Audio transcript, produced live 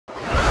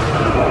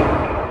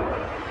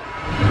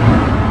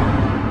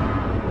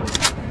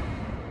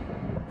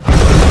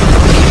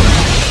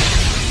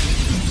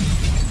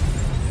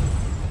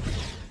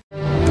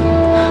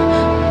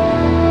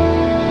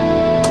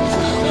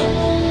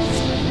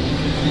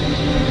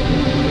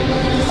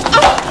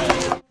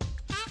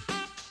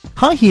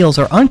High heels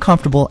are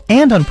uncomfortable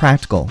and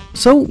unpractical,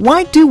 so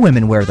why do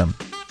women wear them?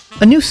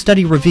 A new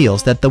study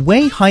reveals that the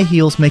way high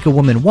heels make a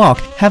woman walk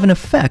have an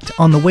effect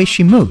on the way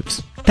she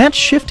moves. That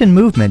shift in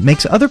movement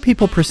makes other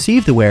people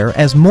perceive the wearer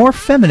as more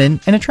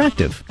feminine and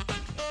attractive.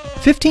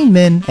 15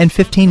 men and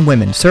 15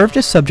 women served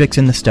as subjects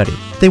in the study.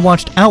 They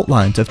watched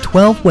outlines of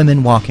 12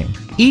 women walking.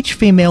 Each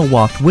female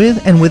walked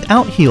with and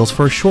without heels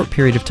for a short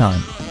period of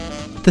time.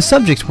 The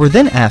subjects were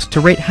then asked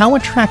to rate how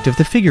attractive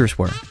the figures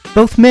were.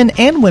 Both men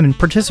and women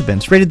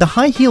participants rated the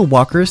high heel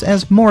walkers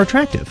as more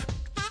attractive.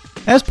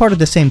 As part of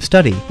the same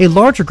study, a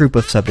larger group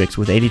of subjects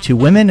with 82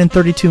 women and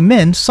 32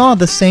 men saw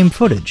the same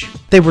footage.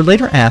 They were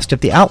later asked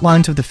if the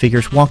outlines of the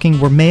figures walking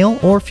were male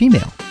or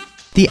female.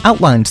 The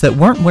outlines that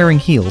weren't wearing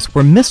heels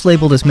were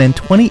mislabeled as men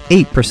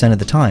 28% of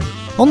the time.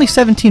 Only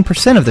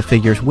 17% of the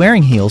figures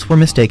wearing heels were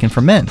mistaken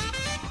for men.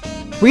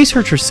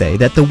 Researchers say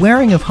that the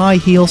wearing of high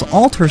heels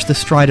alters the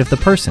stride of the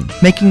person,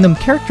 making them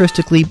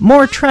characteristically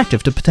more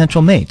attractive to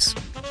potential mates.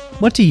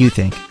 What do you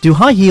think? Do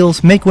high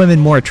heels make women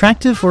more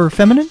attractive or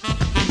feminine?